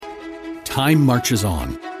Time marches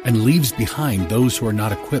on and leaves behind those who are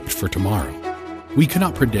not equipped for tomorrow. We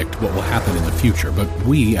cannot predict what will happen in the future, but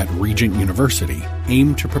we at Regent University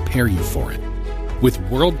aim to prepare you for it. With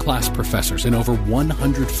world-class professors in over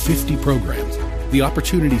 150 programs, the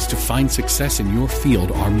opportunities to find success in your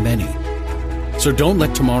field are many. So don't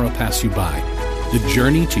let tomorrow pass you by. The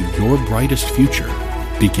journey to your brightest future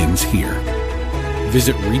begins here.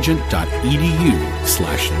 Visit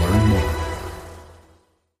regent.edu/learn more.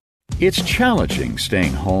 It's challenging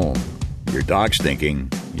staying home. Your dog's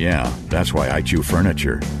thinking, yeah, that's why I chew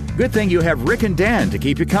furniture. Good thing you have Rick and Dan to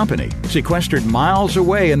keep you company, sequestered miles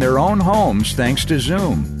away in their own homes thanks to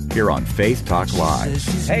Zoom. Here on Faith Talk Live.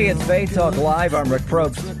 Hey, it's Faith Talk Live. I'm Rick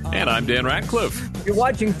Probst. And I'm Dan Ratcliffe. You're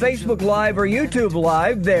watching Facebook Live or YouTube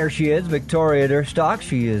Live. There she is, Victoria Derstock.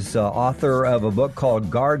 She is author of a book called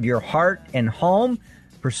Guard Your Heart and Home,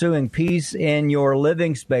 Pursuing Peace in Your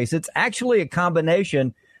Living Space. It's actually a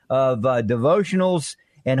combination of devotionals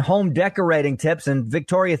and home decorating tips. And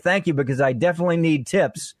Victoria, thank you, because I definitely need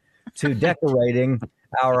tips to decorating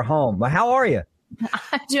our home. How are you?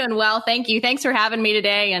 I'm doing well. Thank you. Thanks for having me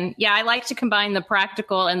today. And yeah, I like to combine the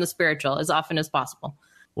practical and the spiritual as often as possible.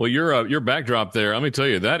 Well, your backdrop there, let me tell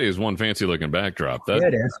you, that is one fancy looking backdrop. That,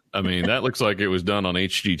 it is. I mean, that looks like it was done on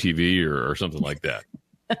HGTV or something like that.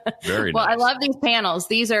 Very well, nice. I love these panels.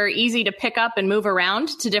 These are easy to pick up and move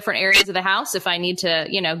around to different areas of the house. If I need to,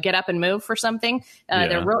 get up and move for something,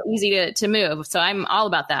 they're real easy to move. So I'm all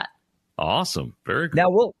about that. Awesome. Very cool.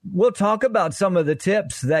 Now we'll talk about some of the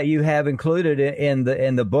tips that you have included in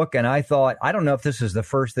the book. And I thought, I don't know if this is the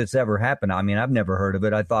first that's ever happened. I mean, I've never heard of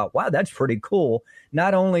it. I thought, wow, that's pretty cool.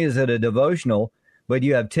 Not only is it a devotional, but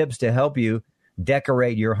you have tips to help you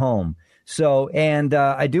decorate your home. So, and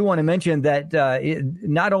I do want to mention that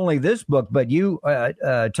not only this book, but you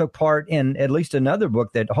took part in at least another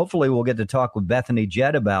book that hopefully we'll get to talk with Bethany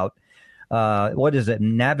Jett about. What is it?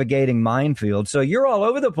 Navigating Minefield. So you're all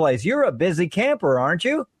over the place. You're a busy camper, aren't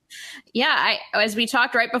you? Yeah. As we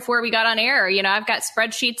talked right before we got on air, I've got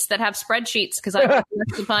spreadsheets that have spreadsheets because I have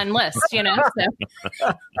lists upon lists, So.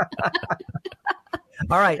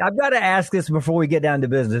 All right. I've got to ask this before we get down to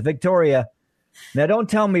business. Victoria, now don't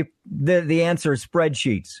tell me the answer is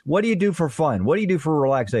spreadsheets. What do you do for fun? What do you do for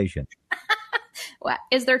relaxation?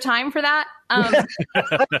 Is there time for that?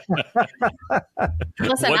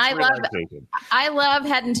 Listen, I love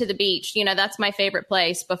heading to the beach. That's my favorite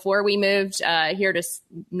place. Before we moved here to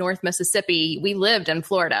North Mississippi, we lived in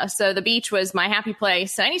Florida. So the beach was my happy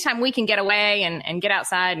place. So anytime we can get away and get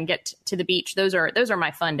outside and get to the beach, those are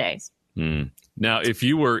my fun days. Now, if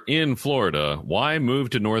you were in Florida, why move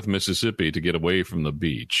to North Mississippi to get away from the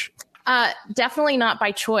beach? Definitely not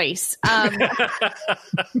by choice.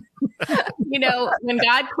 When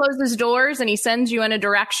God closes doors and he sends you in a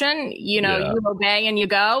direction, you obey and you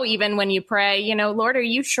go, even when you pray, Lord, are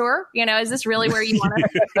you sure? Is this really where you want to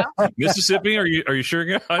go? Mississippi? Are you sure,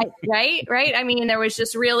 God? Right. I mean, there was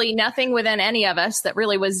just really nothing within any of us that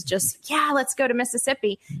really was just, let's go to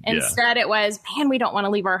Mississippi. Instead, it was, man, we don't want to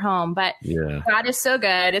leave our home. But God is so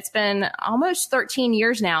good. It's been almost 13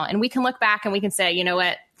 years now. And we can look back and we can say, you know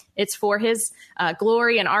what? It's for his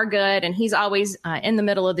glory and our good, and he's always in the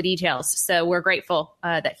middle of the details. So we're grateful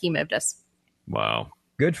that he moved us. Wow.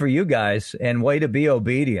 Good for you guys, and way to be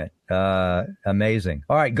obedient. Amazing.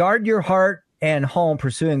 All right, guard your heart and home,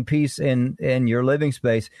 pursuing peace in your living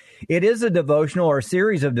space. It is a devotional or a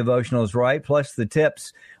series of devotionals, right? Plus the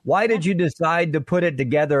tips. Why did you decide to put it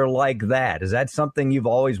together like that? Is that something you've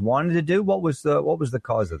always wanted to do? What was the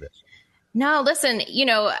cause of this? No, listen,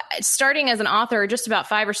 starting as an author just about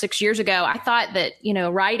 5 or 6 years ago, I thought that,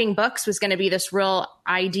 writing books was going to be this real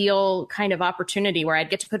ideal kind of opportunity where I'd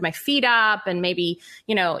get to put my feet up and maybe,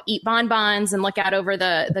 eat bonbons and look out over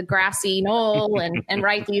the grassy knoll and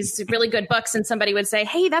write these really good books. And somebody would say,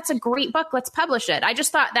 hey, that's a great book. Let's publish it. I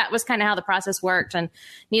just thought that was kind of how the process worked. And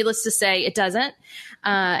needless to say, it doesn't.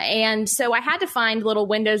 And so I had to find little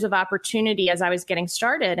windows of opportunity as I was getting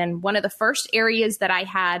started. And one of the first areas that I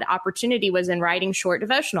had opportunity was in writing short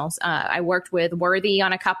devotionals. I worked with Worthy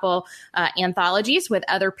on a couple anthologies with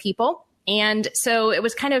other people. And so it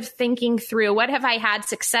was kind of thinking through, what have I had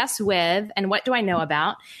success with and what do I know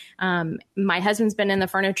about? My husband's been in the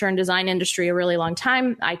furniture and design industry a really long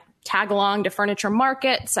time. I tag along to furniture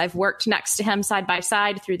markets. I've worked next to him side by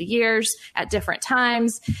side through the years at different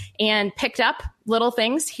times and picked up little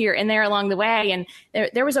things here and there along the way. And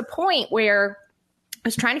there was a point where I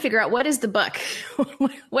was trying to figure out, what is the book?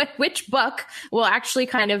 Which book will actually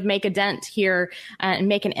kind of make a dent here and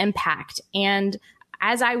make an impact? And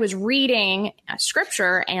as I was reading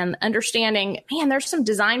scripture and understanding, man, there's some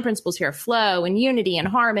design principles here, flow and unity and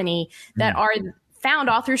harmony that are found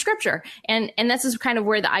all through scripture. And this is kind of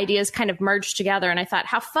where the ideas kind of merged together. And I thought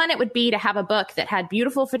how fun it would be to have a book that had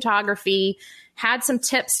beautiful photography, had some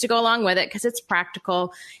tips to go along with it because it's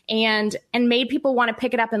practical, and made people want to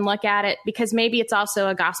pick it up and look at it because maybe it's also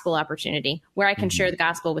a gospel opportunity where I can share the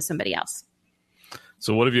gospel with somebody else.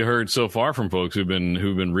 So what have you heard so far from folks who've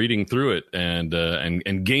been reading through it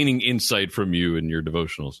and gaining insight from you in your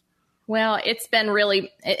devotionals? Well, it's been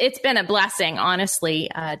a blessing, honestly,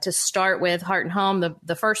 to start with Heart and Home,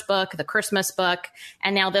 the first book, the Christmas book,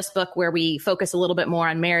 and now this book where we focus a little bit more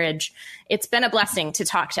on marriage. It's been a blessing to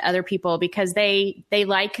talk to other people because they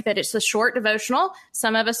like that it's a short devotional.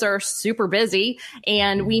 Some of us are super busy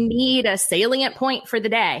and we need a salient point for the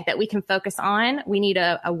day that we can focus on. We need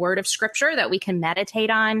a word of scripture that we can meditate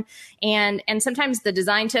on. And sometimes the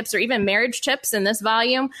design tips or even marriage tips in this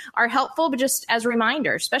volume are helpful, but just as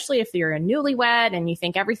reminders, especially if you're a newlywed and you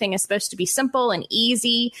think everything is supposed to be simple and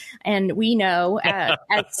easy. And we know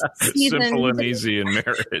as seasoned, simple and easy in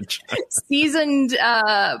marriage. Seasoned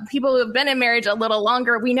people who have been in marriage a little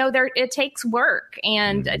longer, we know it takes work.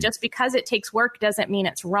 And just because it takes work doesn't mean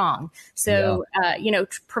it's wrong. So,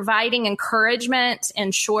 providing encouragement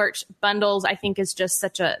in short bundles, I think is just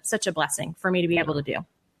such a blessing for me to be able to do.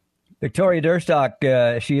 Victoria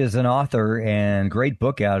Durstock, she is an author and great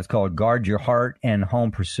book out. It's called Guard Your Heart and Home,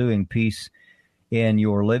 Pursuing Peace in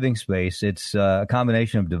Your Living Space. It's a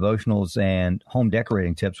combination of devotionals and home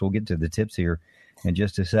decorating tips. We'll get to the tips here in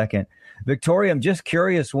just a second. Victoria, I'm just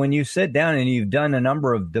curious, when you sit down and you've done a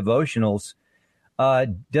number of devotionals,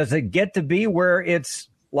 does it get to be where it's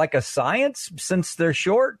like a science since they're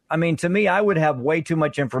short? I mean, to me, I would have way too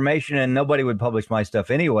much information and nobody would publish my stuff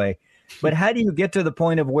anyway. But how do you get to the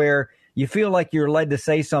point of where you feel like you're led to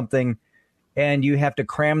say something and you have to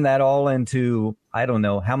cram that all into, I don't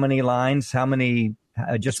know, how many lines, how many,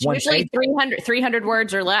 just one usually page? 300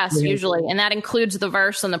 words or less, usually. And that includes the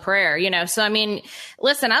verse and the prayer, So, I mean,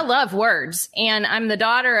 listen, I love words and I'm the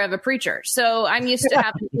daughter of a preacher. So I'm used to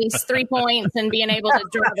having at least 3 points and being able to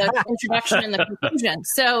draw the introduction and the conclusion.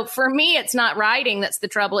 So for me, it's not writing that's the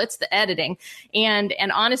trouble. It's the editing. And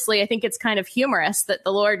honestly, I think it's kind of humorous that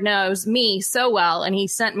the Lord knows me so well. And he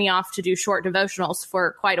sent me off to do short devotionals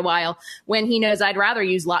for quite a while when he knows I'd rather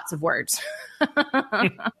use lots of words.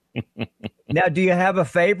 Now, do you have a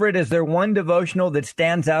favorite? Is there one devotional that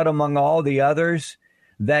stands out among all the others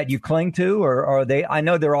that you cling to, or are they? I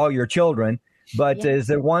know they're all your children, but Is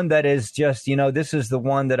there one that is just, this is the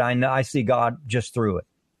one that I know I see God just through it?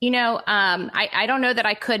 I don't know that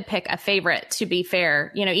I could pick a favorite, to be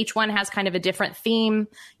fair. Each one has kind of a different theme.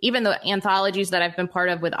 Even the anthologies that I've been part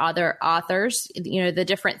of with other authors, the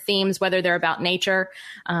different themes, whether they're about nature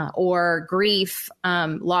or grief,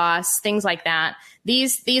 loss, things like that.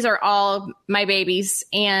 These are all my babies,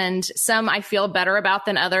 and some I feel better about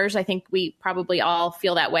than others. I think we probably all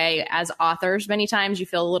feel that way as authors. Many times you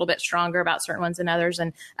feel a little bit stronger about certain ones than others,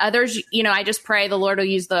 and others, I just pray the Lord will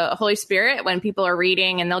use the Holy Spirit when people are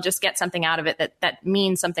reading, and they'll just get something out of it that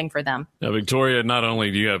means something for them. Now, Victoria, not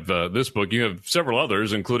only do you have this book, you have several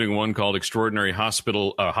others, including one called Extraordinary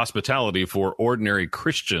Hospitality for Ordinary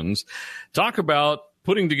Christians. Talk about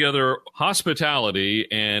putting together hospitality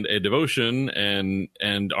and a devotion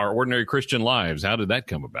and our ordinary Christian lives. How did that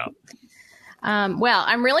come about? Well,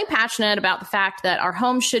 I'm really passionate about the fact that our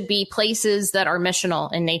homes should be places that are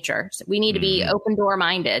missional in nature. So we need to be open door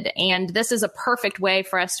minded. And this is a perfect way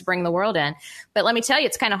for us to bring the world in. But let me tell you,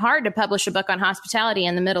 it's kind of hard to publish a book on hospitality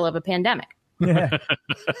in the middle of a pandemic. Yeah.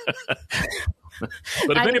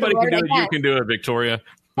 But if anybody can do it, you can do it, Victoria.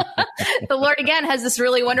 The Lord, again, has this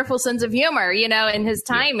really wonderful sense of humor, in his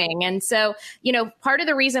timing. And so, part of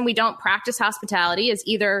the reason we don't practice hospitality is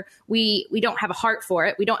either we don't have a heart for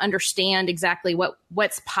it. We don't understand exactly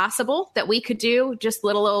what's possible that we could do, just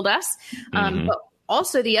little old us. But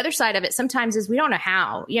also the other side of it sometimes is we don't know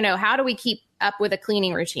how. How do we keep up with a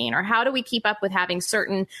cleaning routine, or how do we keep up with having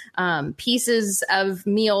certain pieces of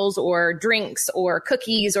meals or drinks or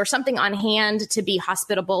cookies or something on hand to be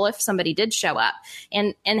hospitable if somebody did show up,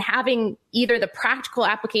 and having either the practical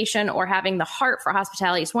application or having the heart for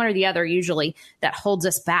hospitality is one or the other usually that holds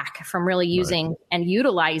us back from really using and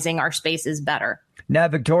utilizing our spaces better. Now,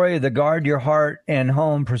 Victoria, the Guard Your Heart and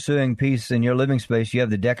Home, Pursuing Peace in Your Living Space, you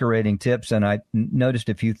have the decorating tips, and I noticed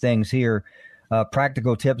a few things here.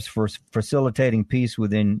 Practical tips for facilitating peace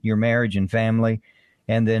within your marriage and family,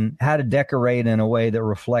 and then how to decorate in a way that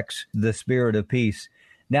reflects the spirit of peace.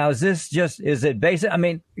 Now, is it basic? I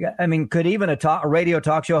mean, could even a radio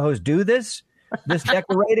talk show host do this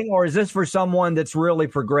decorating, or is this for someone that's really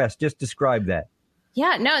progressed? Just describe that.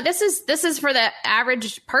 Yeah, no, this is for the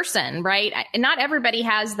average person, right? Not everybody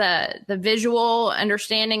has the visual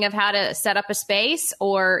understanding of how to set up a space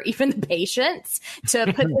or even the patience to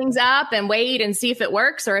put things up and wait and see if it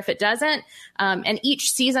works or if it doesn't. And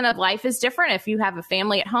each season of life is different. If you have a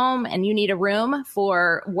family at home and you need a room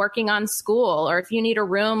for working on school, or if you need a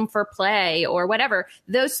room for play or whatever,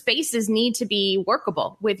 those spaces need to be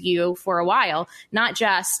workable with you for a while, not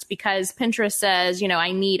just because Pinterest says,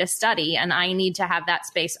 I need a study and I need to have that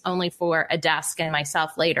space only for a desk and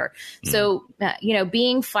myself later. So,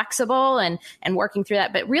 being flexible and working through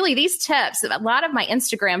that. But really these tips, a lot of my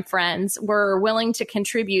Instagram friends were willing to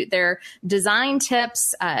contribute their design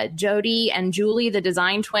tips. Jody and Julie, the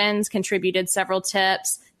design twins, contributed several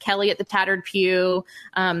tips. Kelly at the Tattered Pew.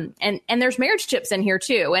 And there's marriage tips in here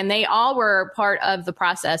too. And they all were part of the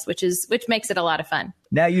process, which makes it a lot of fun.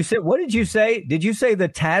 Now you said, what did you say? Did you say the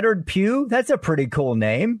Tattered Pew? That's a pretty cool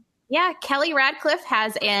name. Yeah, Kelly Radcliffe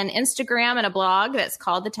has an Instagram and a blog that's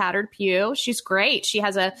called The Tattered Pew. She's great. She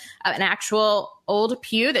has an actual old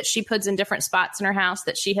pew that she puts in different spots in her house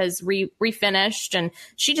that she has refinished. And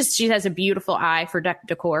she has a beautiful eye for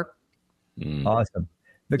decor. Awesome.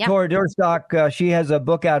 Victoria Duerstock, she has a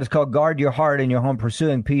book out. It's called Guard Your Heart in Your Home,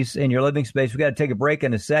 Pursuing Peace in Your Living Space. We got to take a break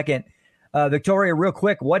in a second. Victoria, real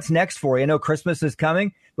quick, what's next for you? I know Christmas is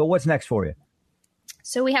coming, but what's next for you?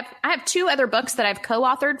 So I have two other books that I've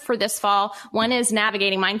co-authored for this fall. One is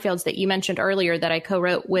Navigating Minefields that you mentioned earlier that I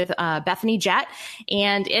co-wrote with Bethany Jett.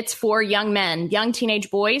 And it's for young men, young teenage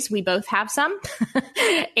boys. We both have some.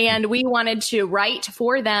 And we wanted to write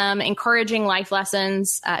for them, encouraging life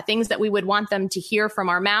lessons, things that we would want them to hear from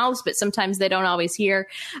our mouths, but sometimes they don't always hear.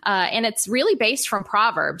 And it's really based from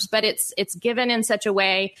Proverbs, but it's given in such a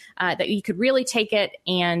way that you could really take it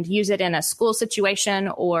and use it in a school situation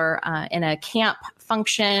or in a camp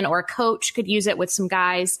function, or a coach could use it with some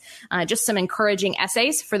guys, just some encouraging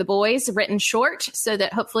essays for the boys written short so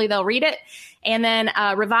that hopefully they'll read it. And then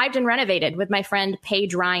Revived and Renovated with my friend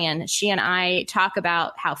Paige Ryan. She and I talk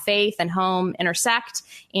about how faith and home intersect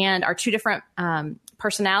and our two different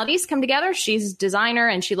personalities come together. She's a designer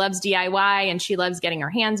and she loves DIY and she loves getting her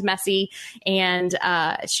hands messy. And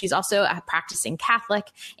she's also a practicing Catholic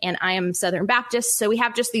and I am Southern Baptist. So we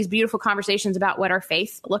have just these beautiful conversations about what our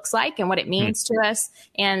faith looks like and what it means to us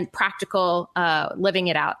and practical living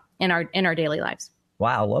it out in our daily lives.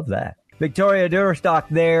 Wow, I love that. Victoria Duerstock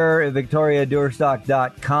there at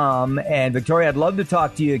victoriaduerstock.com. And Victoria, I'd love to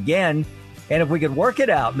talk to you again. And if we could work it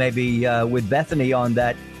out maybe with Bethany on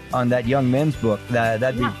that young men's book,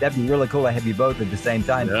 that'd be really cool to have you both at the same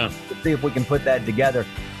time. Yeah. Let's see if we can put that together.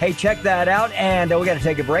 Hey, check that out. And we got to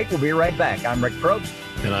take a break. We'll be right back. I'm Rick Probst.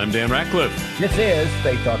 And I'm Dan Ratcliffe. This is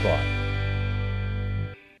Faith Talk Live.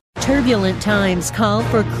 Turbulent times call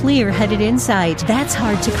for clear-headed insight. That's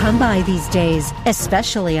hard to come by these days,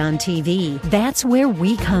 especially on TV. That's where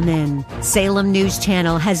we come in. Salem News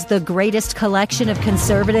Channel has the greatest collection of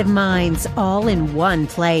conservative minds all in one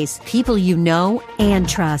place. People you know and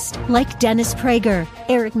trust, like Dennis Prager,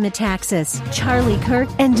 Eric Metaxas, Charlie Kirk,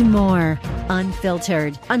 and more.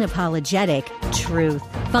 Unfiltered, unapologetic truth.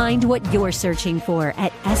 Find what you're searching for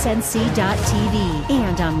at snc.tv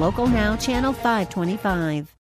and on Local Now, Channel 525.